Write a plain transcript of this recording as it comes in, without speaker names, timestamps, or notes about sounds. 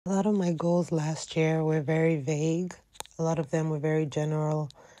A lot of my goals last year were very vague. A lot of them were very general,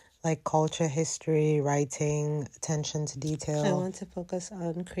 like culture, history, writing, attention to detail. I want to focus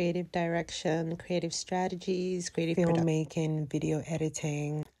on creative direction, creative strategies, creative filmmaking, video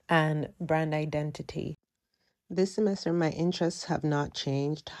editing, and brand identity. This semester, my interests have not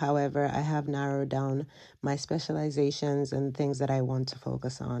changed. However, I have narrowed down my specializations and things that I want to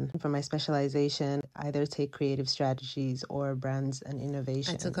focus on. For my specialization, either take creative strategies or brands and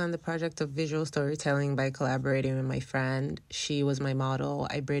innovation. I took on the project of visual storytelling by collaborating with my friend. She was my model.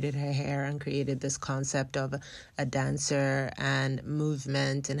 I braided her hair and created this concept of a dancer and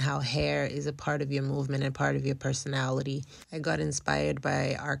movement and how hair is a part of your movement and part of your personality. I got inspired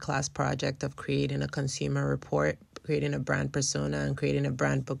by our class project of creating a consumer report, creating a brand persona, and creating a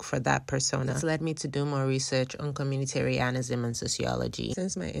brand book for that persona. This led me to do more research on communitarianism and sociology.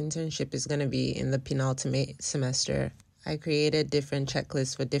 Since my internship is going to be in the penultimate semester, I created different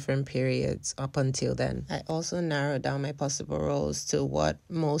checklists for different periods up until then. I also narrowed down my possible roles to what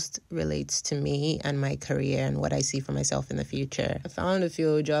most relates to me and my career and what I see for myself in the future. I found a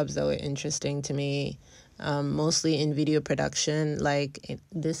few jobs that were interesting to me. Mostly in video production, like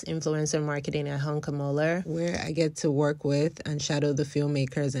this influencer marketing at Hunkamoller, where I get to work with and shadow the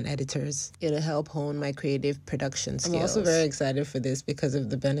filmmakers and editors. It'll help hone my creative production skills. I'm also very excited for this because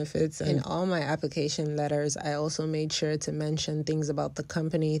of the benefits. In all my application letters, I also made sure to mention things about the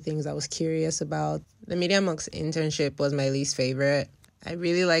company, things I was curious about. The Media Monks internship was my least favorite. I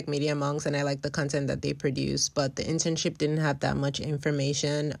really like Media Monks and I like the content that they produce, but the internship didn't have that much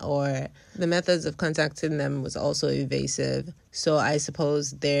information, or the methods of contacting them was also evasive. So I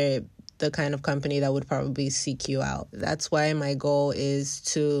suppose they're the kind of company that would probably seek you out. That's why my goal is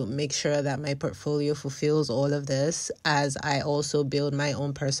to make sure that my portfolio fulfills all of this, as I also build my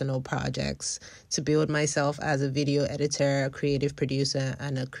own personal projects, to build myself as a video editor, a creative producer,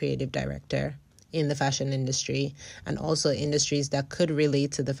 and a creative director in the fashion industry, and also industries that could relate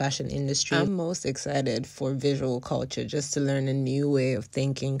to the fashion industry. I'm most excited for visual culture, just to learn a new way of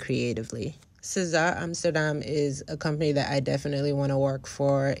thinking creatively. Cesar Amsterdam is a company that I definitely want to work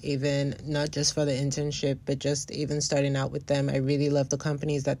for, even not just for the internship, but just even starting out with them. I really love the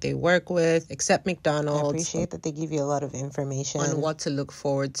companies that they work with, except McDonald's. I appreciate that they give you a lot of information on what to look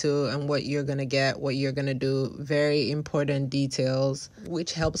forward to and what you're going to get, what you're going to do. Very important details,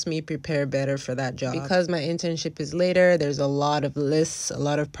 which helps me prepare better for that job. Because my internship is later, there's a lot of lists, a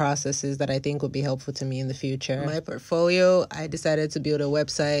lot of processes that I think will be helpful to me in the future. My portfolio, I decided to build a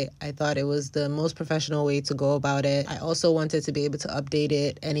website. I thought it was the most professional way to go about it. I also wanted to be able to update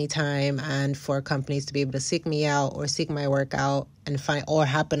it anytime, and for companies to be able to seek me out or seek my work out and find or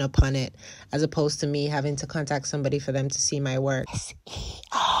happen upon it, as opposed to me having to contact somebody for them to see my work.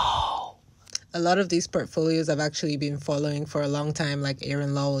 SEO. A lot of these portfolios I've actually been following for a long time, like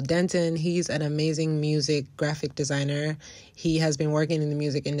Aaron Lowell Denton. He's an amazing music graphic designer. He has been working in the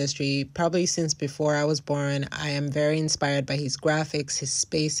music industry probably since before I was born. I am very inspired by his graphics, his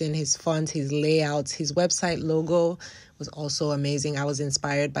spacing, his font, his layouts. His website logo was also amazing. I was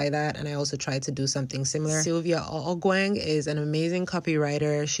inspired by that, and I also tried to do something similar. Sylvia Ogwang is an amazing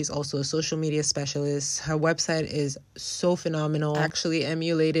copywriter. She's also a social media specialist. Her website is so phenomenal. I actually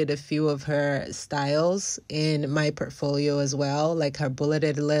emulated a few of her styles in my portfolio as well, like her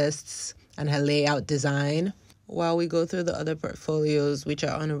bulleted lists and her layout design. While we go through the other portfolios, which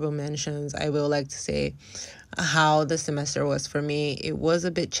are honorable mentions, I will like to say how the semester was for me. It was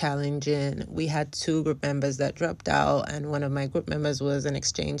a bit challenging. We had 2 group members that dropped out, and one of my group members was an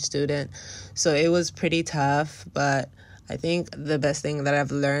exchange student. So it was pretty tough, but I think the best thing that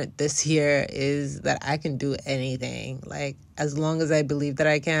I've learned this year is that I can do anything. Like, as long as I believe that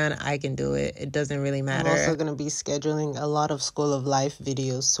I can do it. It doesn't really matter. I'm also going to be scheduling a lot of School of Life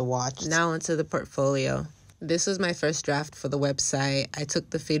videos to watch. Now onto the portfolio. This was my first draft for the website. I took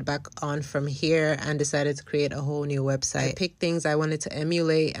the feedback on from here and decided to create a whole new website. I picked things I wanted to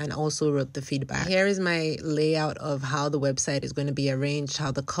emulate and also wrote the feedback. Here is my layout of how the website is going to be arranged,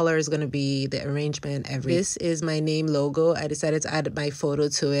 how the color is going to be, the arrangement, everything. This is my name logo. I decided to add my photo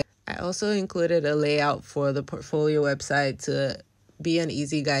to it. I also included a layout for the portfolio website to be an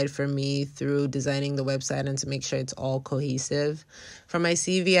easy guide for me through designing the website and to make sure it's all cohesive. For my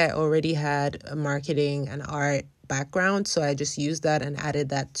CV, I already had a marketing and art background, so I just used that and added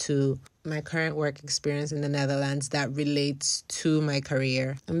that to my current work experience in the Netherlands that relates to my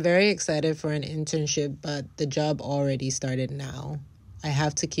career. I'm very excited for an internship, but the job already started now. I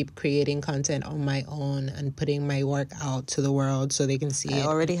have to keep creating content on my own and putting my work out to the world so they can see it. I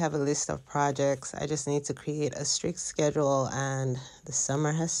already have a list of projects. I just need to create a strict schedule, and the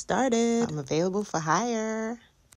summer has started. I'm available for hire.